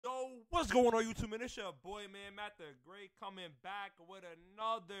What's going on, YouTube, man? It's your boy, man, xMattdaGreat, coming back with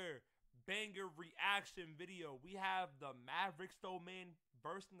another banger reaction video. We have the Mavericks, though, man,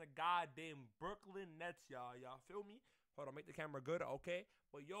 bursting the goddamn Brooklyn Nets, y'all. Y'all feel me? Hold on, make the camera good, okay?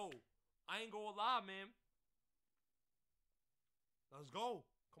 But, yo, I ain't gonna lie, man. Let's go.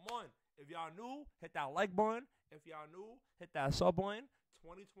 Come on. If y'all new, hit that like button. If y'all new, hit that sub button.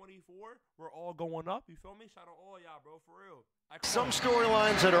 2024, we're all going up. You feel me? Shout out all y'all, bro, for real. Some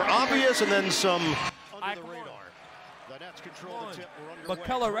storylines that are obvious and then some under the radar. The Nets control the tip. We're underway. But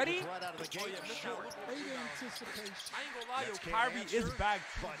Keller ready? Right out of the gate. Short. Great anticipation. I ain't gonna lie, yo, Kyrie is back.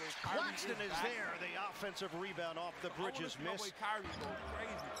 But Claxton is there. The offensive rebound off the Bridges miss. Kyrie go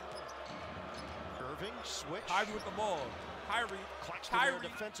crazy. Irving switch. Kyrie with the ball. Kyrie. Claxton there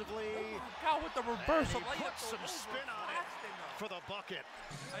defensively. Oh my God, with the reversal. He put some spin on it for the bucket.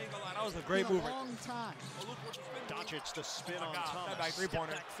 I ain't gonna lie, that was a great move. Long time. Doncic the spin on Thomas. Back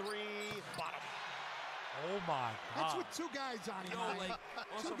three-pointer. Back three. Bottom. Oh my God. That's with two guys on him.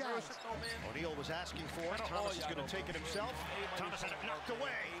 Two guys. O'Neal was asking for it. Thomas is going to take it himself. Thomas had it knocked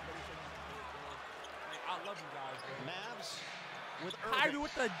away. I love you guys, bro. Mavs with Irving. Kyrie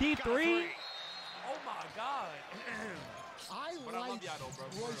with the D3. Oh my God. I like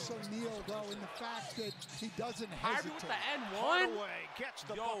Royce O'Neal, though, in the fact that he doesn't hesitate. Kyrie with the N1. Hardaway gets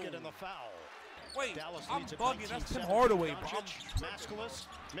the bucket and the foul. Wait, Dallas I'm leads bugging. That's Tim 19-17. Hardaway, bro. Masculus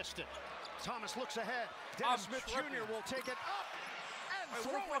missed it. Thomas looks ahead. Dennis Smith Jr. will take it up and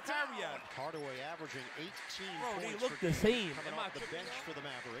throw it down. Hardaway averaging 18 points. They look the same. Coming off the bench for the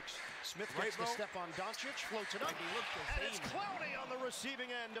Mavericks. Smith gets the step on Doncic, floats it up, and it's Cloudy on the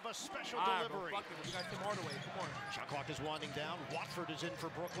receiving end of a special delivery. We got Tim Hardaway. Come on. Shot clock is winding down. Watford is in for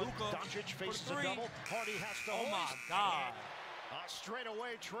Brooklyn. Luka Doncic faces a double. Hardy has to Oh my God. A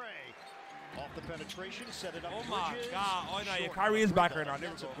straightaway tray. Off the penetration, set it up. Oh my Bridges. God. Oh no, yeah, Kyrie is back right now. There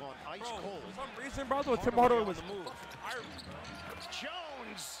we go. Ice cold. For some reason, bro, Tim Hardaway was moved.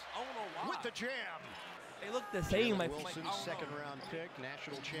 Jones I don't know why. with the jam. They look the same. Like Wilson's second-round pick,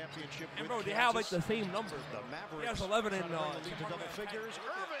 national championship. And bro, they have like the same numbers. The Mavericks. He has 11 and lead to double figures.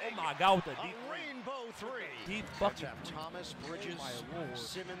 Oh my God, with the deep rainbow three. Deep bucket. Thomas, Bridges,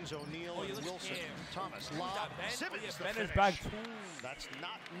 Simmons, O'Neal, and Wilson. Thomas, lob. Simmons, Ben is back too. That's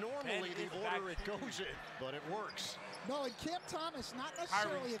not normally the order it goes in, but it works. No, and Cam Thomas, not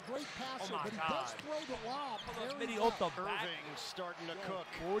necessarily a great passer, but he does throw the lob very well. Irving starting to cook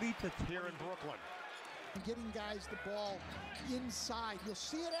 40 to here in Brooklyn. And getting guys the ball inside. You'll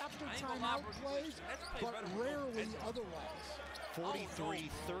see it after timeout plays, but rarely otherwise. 43-32,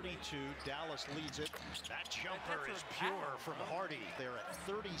 Dallas leads it. That jumper is pure from Hardy. They're at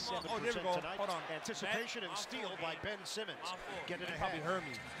 37% tonight. Anticipation and steal by Ben Simmons. Get it ahead. Probably hurt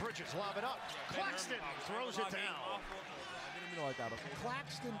me. Bridges lob it up. Claxton throws it down.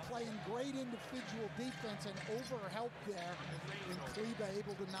 Claxton playing great individual defense and over-help there, and Kleber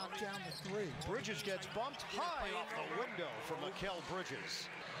able to knock down the three. Bridges gets bumped high off the window from Mikal Bridges.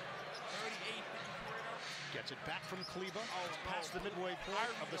 Gets it back from Kleber. Past the midway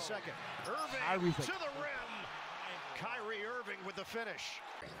point of the second. Irving to the rim. Kyrie Irving with the finish.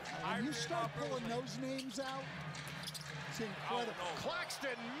 When you start pulling those names out, it's incredible.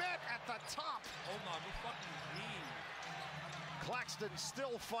 Claxton met at the top. Oh my, no fucking knee. Claxton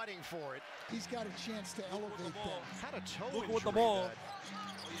still fighting for it. He's got a chance to elevate them. Had a toe injury with the ball.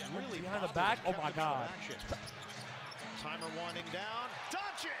 Really behind the back. Oh my God. Timer winding down.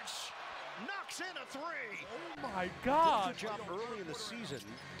 Doncic knocks in a three. Oh my God. Good job early in the season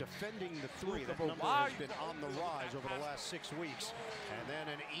defending the three. That number has been on the rise over the last 6 weeks. And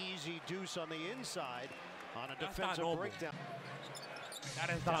then an easy deuce on the inside on a defensive breakdown.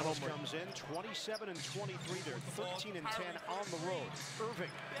 That is Dallas comes in 27 and 23. They're 13 and 10 on the road. Irving,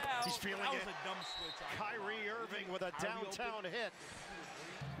 he's feeling it. Kyrie Irving with a downtown hit.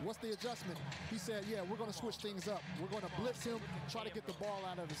 What's the adjustment? He said, yeah, we're going to switch things up. We're going to blitz him, try to get the ball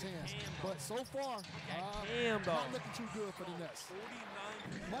out of his hands. But so far, not looking too good for the Nets.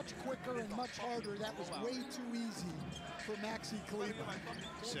 Much quicker and much harder. That was way too easy for Maxi Kleber.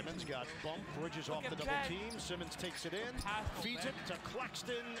 Simmons got bumped. Bridges off the double team. Simmons takes it in, feeds it to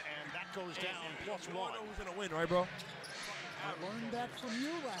Claxton, and that goes down +1. Who's going to win, right, bro? I learned that from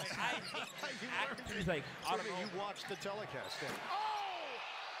you last night. He's like, I don't know. You watched the telecast.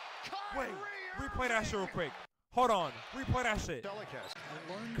 Wait, replay that shit real quick. Hold on, replay that shit. Telecast.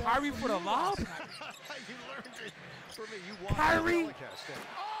 Kyrie for the lob? You learned it from me. You watched Kyrie? the telecast.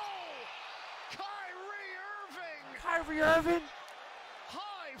 Oh! Kyrie Irving! Kyrie Irving?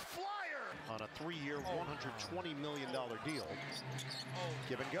 High flyer! On a 3-year, $120 million deal.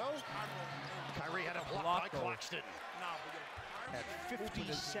 Give and go. Kyrie had a block by Claxton. at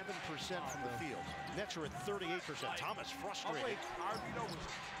 57% from the field. Nets are at 38%. Thomas frustrated.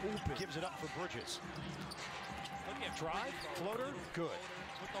 Gives it up for Bridges. Drive, floater, good.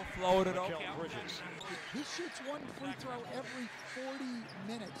 Floater, Bridges. He shoots one free throw every 40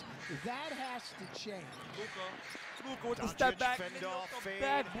 minutes. That has to change. Luka with the step back. Fend off, fade,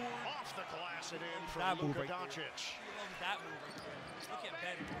 backboard. off the glass and in from That move Luka right Doncic. That move right there. Look at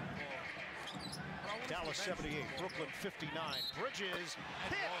Ben. Dallas 78, Brooklyn 59. Bridges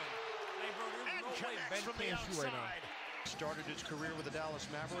hit and connects from the outside. Started his career with the Dallas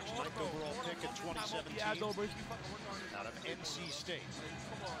Mavericks, 9th overall pick in 2017 out of NC State.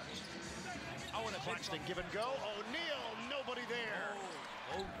 Claxton give and go. O'Neal, nobody there.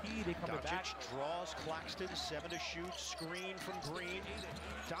 Doncic draws Claxton, 7 to shoot, screen from Green.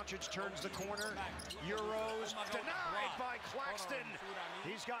 Doncic turns the corner, Euros, denied by Claxton.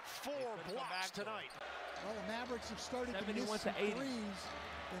 He's got 4 blocks tonight. Well, the Mavericks have started to miss some threes,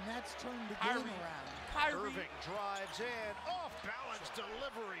 and that's turned the game around. Irving drives in, off-balance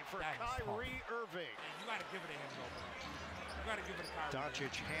delivery for Kyrie Irving. You gotta give it to him, though. You gotta give it to Kyrie.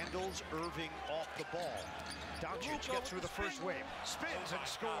 Doncic handles Irving off the ball. Doncic gets through the first wave, spins and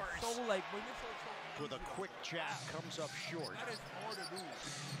scores. So like when you're with a quick jab, comes up short. That is hard to do.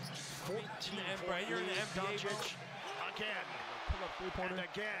 14-point lead, Doncic again, and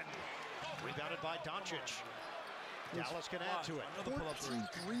again. Rebounded by Doncic. Dallas can add to it. 14th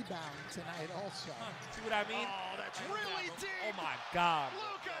rebound tonight also. See what I mean? Oh, that's really deep. Oh my God.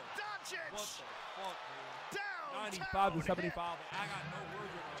 Luka Doncic. What the fuck, man? Down 95 to 75. I got no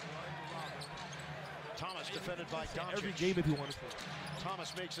words on that. Thomas defended by Doncic. Every game if you want to.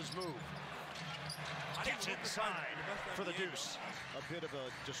 Thomas makes his move. Gets inside for the deuce. A bit of a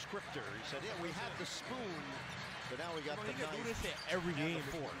descriptor. He said, yeah, we had the spoon, but now we got the knife. Do this every game.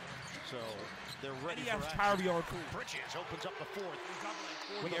 So they're ready for action. Kyrie on two. Bridges opens up the fourth.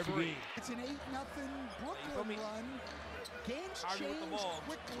 Win every game. It's an 8-0 Brooklyn run. Games change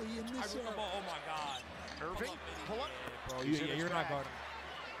quickly in this era. Oh my God. Irving, pull up. Bro, you're not guarding.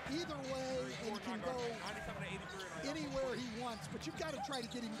 Either way, and he can go anywhere he wants, but you've got to try to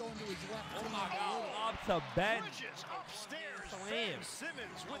get him going to his left. Oh my God. Up to Ben. Bridges upstairs. Ben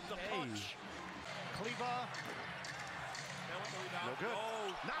Simmons with the punch. Kleba. No good.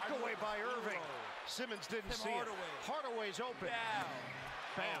 Knocked away by Irving. Simmons didn't see it. Hardaway's open.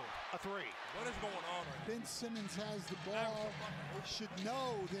 Bam. A three. What is going on? Ben Simmons has the ball. Should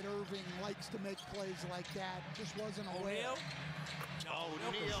know that Irving likes to make plays like that. Just wasn't aware.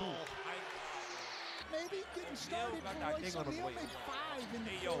 O'Neal. Maybe getting started for Royce O'Neal made 5 in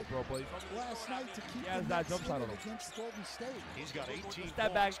the last night to keep him against Golden State. He's got 18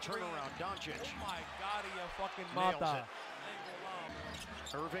 Step back turnaround. Doncic. Oh my God, he a fucking mata.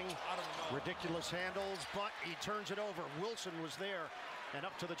 Irving, ridiculous handles, but he turns it over. Wilson was there and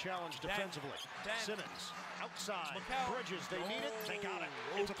up to the challenge defensively. Simmons, outside. Bridges, they need it. They got it.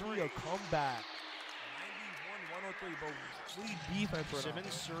 It's a three. A comeback. 91-103, but lead defense for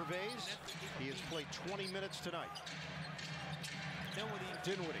Simmons surveys. He has played 20 minutes tonight.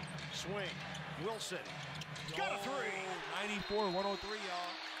 Dinwiddie, swing. Wilson, got a three. 94-103, y'all.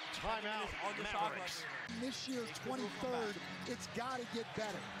 Timeout on the Mavericks. This year, 23rd, it's got to get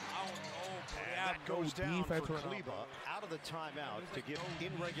better. And that goes down for Kleba out of the timeout to get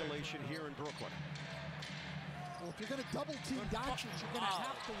in regulation here in Brooklyn. Well, if you're going to double team Doncic, you're going to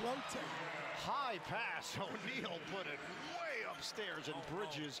have to rotate. High pass. O'Neal put it way upstairs, and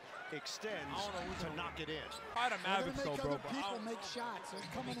Bridges extends to knock it in. Quite a Mavericks, though, bro. People make shots. They're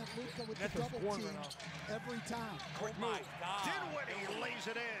coming at Luka with the double team every time. Quick move. Dinwiddie lays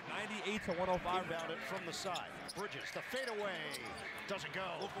it in. 98-105. Rebound it from the side. Bridges, the fadeaway. Doesn't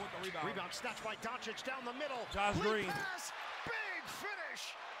go. Rebound snatched by Doncic down the middle. Josh Green. Pass. Big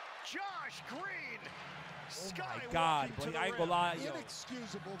finish. Josh Green. Oh my God, boy, I ain't gonna lie, yo.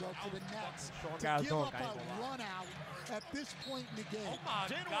 Inexcusable though for the Nets to guys give up a run out at this point in the game. Oh my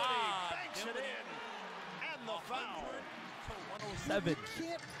Dinwiddie God, banks it in, and the foul. 107. You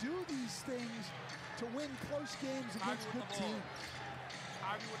can't do these things to win close games against good teams.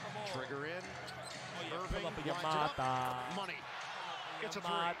 Trigger in. Irving lines it up. Money. It's a three.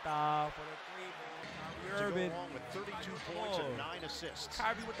 For the three, Irving with 32 points and 9 assists.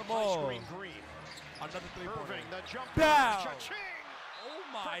 Kyrie with the ball. Green. Another three-pointer. Irving, the jump down. Cha-ching! Oh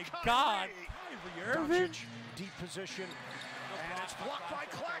my God. Kyrie Irving. Deep position. And it's blocked by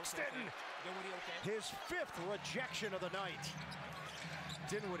Claxton. His 5th rejection of the night.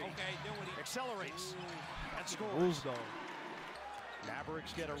 Dinwiddie accelerates and scores.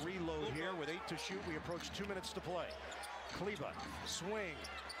 Mavericks get a reload here with 8 to shoot. We approach 2 minutes to play. Kleba, swing,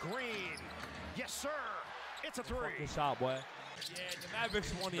 Green. Yes, sir. It's a three. Good shot, boy. Yeah, the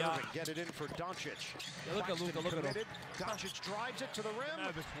Mavericks won, y'all. Get it in for Doncic. Yeah, look at Luka, look at him. Doncic drives it to the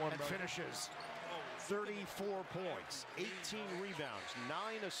rim won, and finishes. 34 points, 18 rebounds,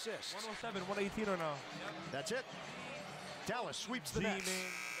 9 assists. 107, 118 or no? Yep. That's it. Dallas sweeps the Nets.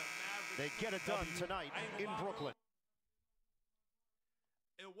 They get it done tonight in Brooklyn.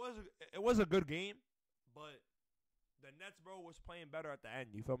 It was a good game, but the Nets, bro, was playing better at the end.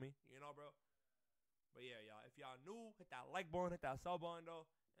 You feel me? You know, bro. But yeah, y'all. If y'all new, hit that like button, hit that sub button, though.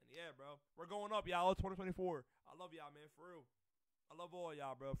 And yeah, bro, we're going up, y'all. 2024. I love y'all, man, for real. I love all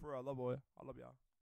y'all, bro. For real, I love all y'all. I love y'all.